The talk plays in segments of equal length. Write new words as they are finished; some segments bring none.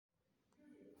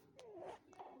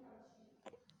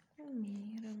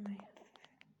Мира моя.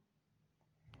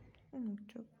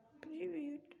 Так,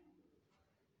 привет.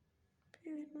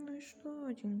 Привет, моя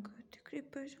сладенькая. Ты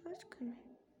крепаешь глазками?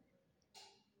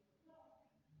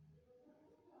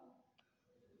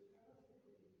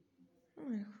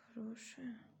 Ой,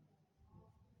 хорошая.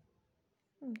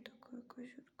 Такая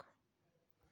козетка.